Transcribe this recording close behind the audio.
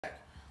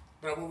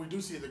But what we do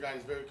see is a guy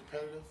that's very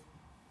competitive,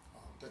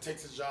 that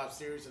takes his job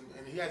serious, and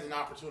he has an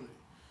opportunity.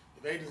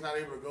 If Aiden's not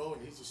able to go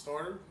and he's a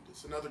starter,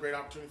 it's another great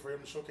opportunity for him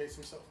to showcase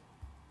himself.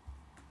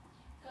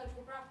 Coach,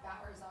 with Brock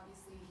Bowers,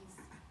 obviously he's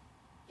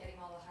getting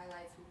all the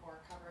highlights. People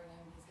are covering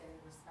him. He's getting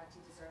the respect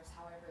he deserves.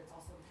 However, it's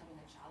also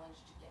becoming a challenge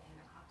to get him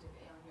active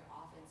on your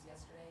offense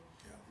yesterday.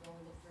 Yeah. You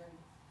only looked for him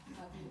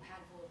a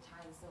handful of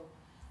times. So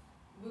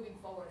moving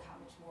forward, how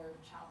much more of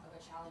a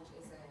challenge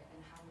is it,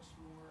 and how much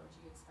more do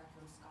you expect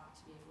from Scott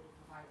to be able to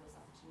provide those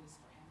opportunities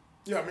for him?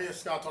 Yeah, me and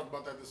Scott talked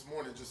about that this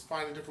morning, just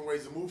finding different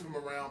ways to move him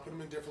around, put him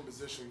in different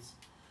positions.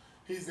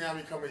 He's now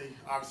becoming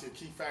obviously a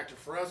key factor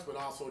for us, but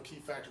also a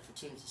key factor for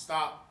teams to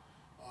stop.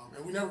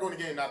 And we never go in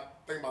the game not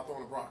thinking about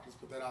throwing a Brock. Let's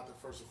put that out there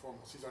first and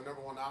foremost. He's our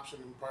number one option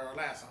and probably our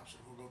last option.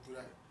 We'll go through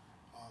that.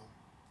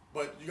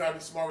 But you got to be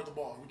smart with the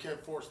ball. We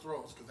can't force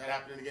throws because that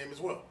happened in the game as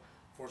well.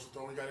 Force a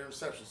throw, we got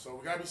interception. So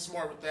we got to be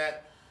smart with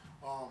that.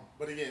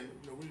 But again,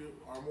 we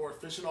are a more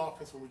efficient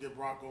offense when we get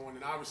Brock going.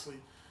 And obviously,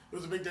 it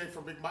was a big day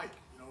for Big Mike.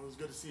 It was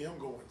good to see him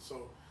going.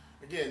 So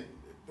again,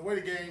 the way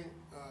the game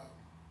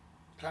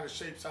kind of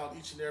shapes out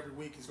each and every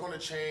week is going to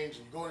change,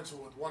 and you go into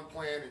it with one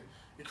plan, and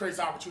it creates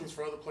opportunities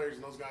for other players,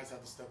 and those guys have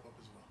to step up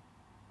as well.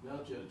 Now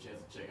that you had a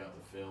chance to check out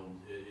the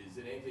film, is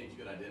it anything you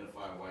could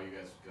identify why you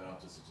guys got off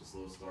to such a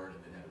slow start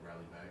and then had to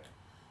rally back?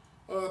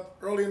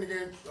 Early in the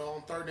game,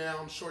 on third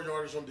down, short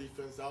yardage on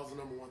defense, that was the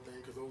number one thing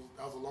because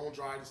that was a long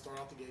drive to start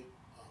out the gate.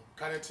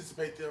 Kind of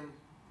anticipate them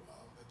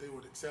that they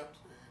would accept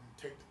and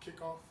take the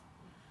kickoff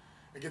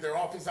and get their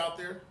offense out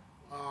there.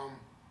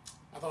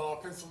 I thought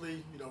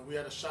offensively, we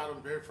had a shot on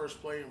the very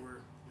first play, and we're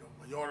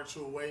a yard or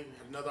two away. We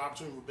had another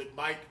opportunity with Big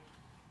Mike.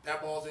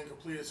 That ball's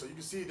incompleted, so you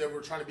can see that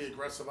we're trying to be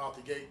aggressive out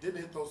the gate.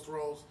 Didn't hit those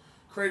throws,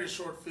 created a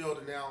short field,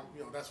 and now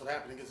that's what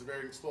happened against a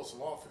very explosive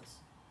offense.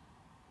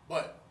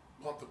 But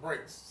pump the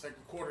brakes.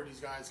 Second quarter, these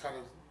guys kind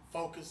of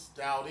focused,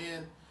 dialed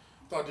in.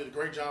 Thought did a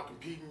great job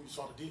competing. You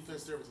saw the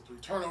defense there with the 3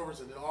 turnovers,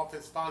 and the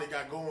offense finally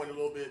got going a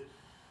little bit.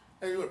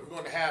 Hey, look, we're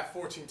going to have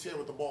 14-10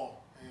 with the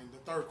ball. And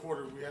the third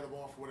quarter, we had the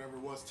ball for whatever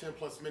it was,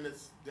 10-plus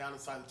minutes down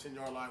inside the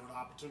 10-yard line with an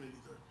opportunity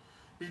to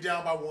be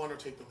down by 1 or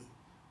take the lead.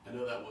 I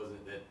know that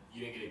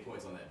you didn't get any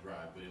points on that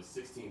drive, but it was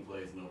 16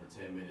 plays in over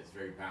 10 minutes,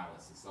 very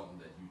balanced. It's something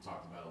that you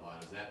talked about a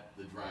lot. Is that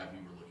the drive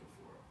you were looking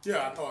for?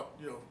 Yeah, I thought,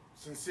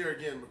 sincere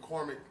again,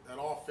 McCormick, that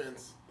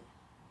offense,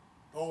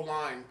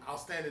 O-line,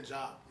 outstanding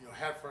job.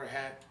 Hat for a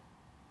hat.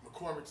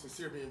 McCormick,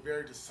 sincere, being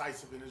very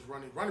decisive in his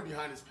running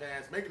behind his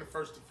pads, making the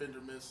first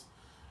defender miss.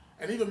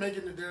 And even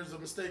there's a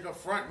mistake up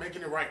front,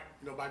 making it right,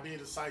 by being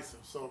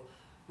decisive. So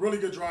really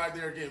good drive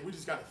there. Again, we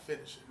just got to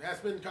finish it. And that's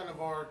been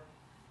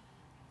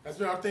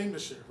our theme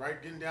this year,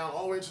 right? Getting down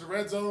all the way into the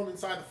red zone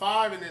inside the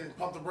 5 and then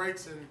pump the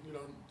brakes and,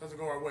 it doesn't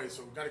go our way.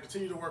 So we've got to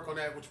continue to work on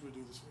that, which we'll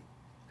do this week.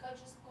 Coach,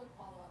 just a quick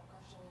follow-up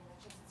question. You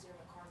mentioned Sincere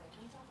McCormick.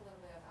 Can you talk a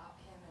little bit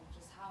about him and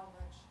just how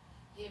much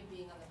him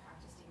being on the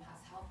practice team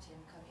has helped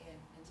him come in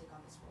and take on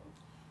this role?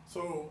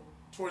 So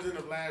towards the end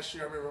of last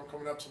year, I remember him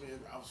coming up to me,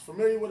 and I was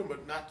familiar with him,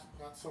 but not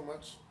so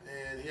much.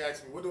 And he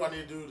asked me, what do I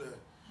need to do to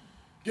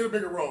get a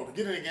bigger role, to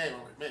get in the game?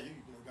 I'm like, man, you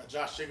got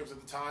Josh Jacobs at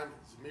the time,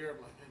 and Zamir. I'm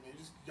like, hey, man, you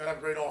just got to have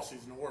a great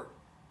offseason to work.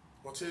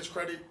 Well, to his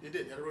credit, he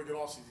did. He had a really good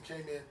offseason.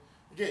 Came in.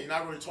 Again, you're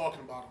not really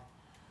talking about him.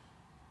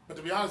 But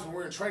to be honest, when we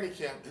were in training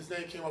camp, his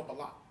name came up a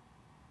lot.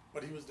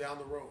 But he was down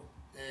the road.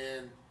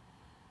 And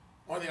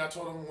one thing I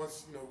told him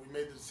once, we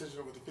made the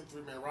decision with the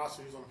 53-man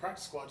roster, he was on the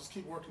practice squad, just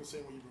keep working the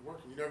same way you've been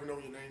working. You never know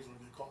when your name's going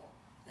to get called.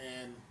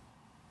 And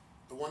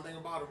the one thing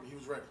about him, he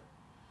was ready.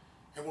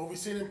 And what we've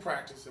seen in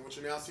practice and what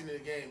you're now seeing in the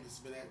game has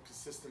been that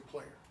consistent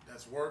player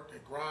that's worked,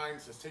 that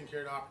grinds, that's taking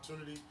care of the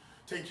opportunity,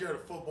 taking care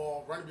of the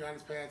football, running behind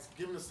his pads,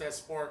 giving us that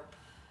spark.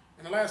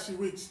 In the last few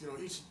weeks,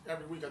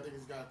 every week I think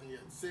he's got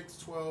 6,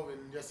 12, and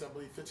yes, I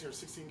believe 15 or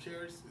 16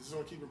 carries. This is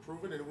going to keep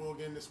improving, and it will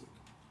again this week.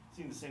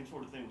 Seen the same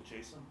sort of thing with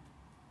Jason?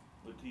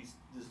 With this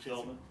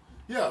development?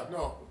 Yeah,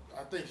 no,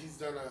 I think he's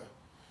done a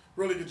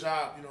really good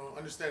job,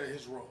 understanding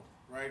his role.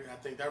 Right, and I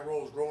think that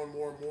role is growing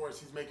more and more as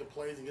he's making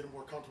plays and getting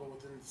more comfortable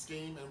within the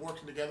scheme and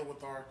working together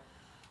with our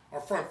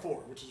front four,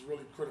 which is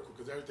really critical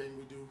because everything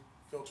we do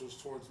filters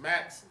towards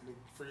Max and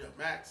to free up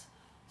Max.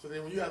 So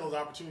then when you have those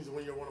opportunities to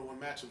win your one-on-one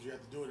matchups, you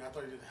have to do it. And I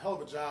thought he did a hell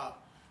of a job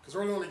because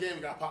early on in the game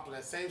he got popped on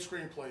that same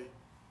screenplay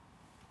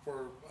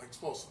for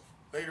explosive.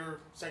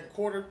 Later, second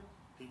quarter,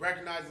 he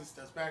recognizes,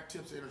 steps back,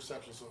 tips the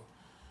interception. So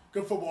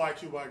good football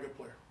IQ by a good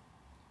player.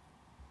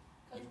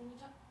 Coach,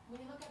 when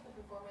you look at the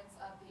performance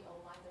of the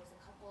O-line, there was a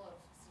couple of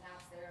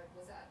snaps there.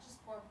 Was that just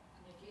poor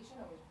communication,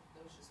 or was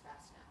those just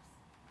fast snaps?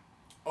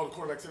 Oh, the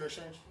quarterback center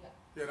exchange? Yeah.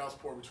 Yeah, that was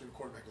poor between the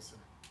quarterback and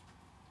center.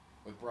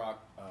 With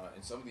Brock, in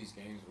some of these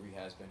games where he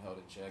has been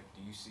held in check, do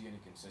you see any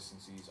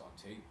consistencies on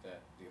tape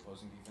that the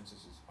opposing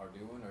defenses are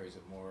doing, or is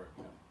it more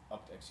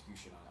up to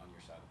execution on your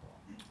side of the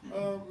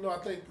ball? No,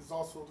 I think it's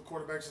also the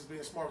quarterback just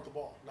being smart with the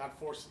ball, not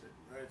forcing it.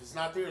 Right? If it's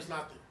not there, it's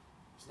not there.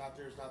 If it's not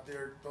there, it's not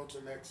there. Throw to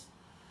the next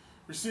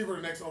receiver,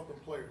 the next open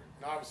player.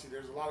 And obviously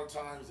there's a lot of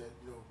times that,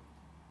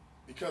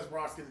 because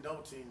Brock's getting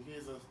double teamed, he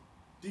is a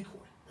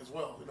decoy as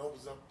well. It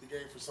opens up the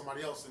game for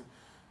somebody else. And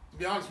to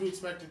be honest, we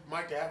expected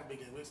Mike to have a big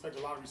game. We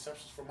expected a lot of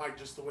receptions from Mike,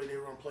 just the way they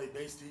were going to play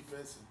base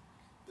defense and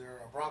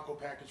their Bronco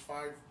package,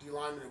 5 D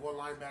linemen and 1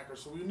 linebacker.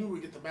 So we knew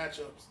we'd get the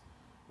matchups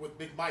with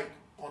Big Mike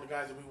on the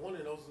guys that we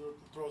wanted. Those are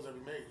the throws that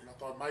we made. And I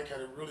thought Mike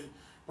had a really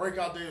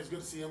breakout day. It was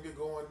good to see him get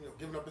going,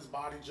 giving up his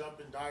body,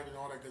 jumping, diving,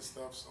 all that good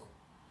stuff. So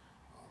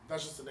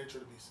that's just the nature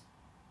of the beast.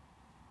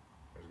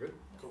 That was good.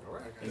 Cool. All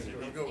right. Okay.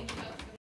 Let's go. Thank you.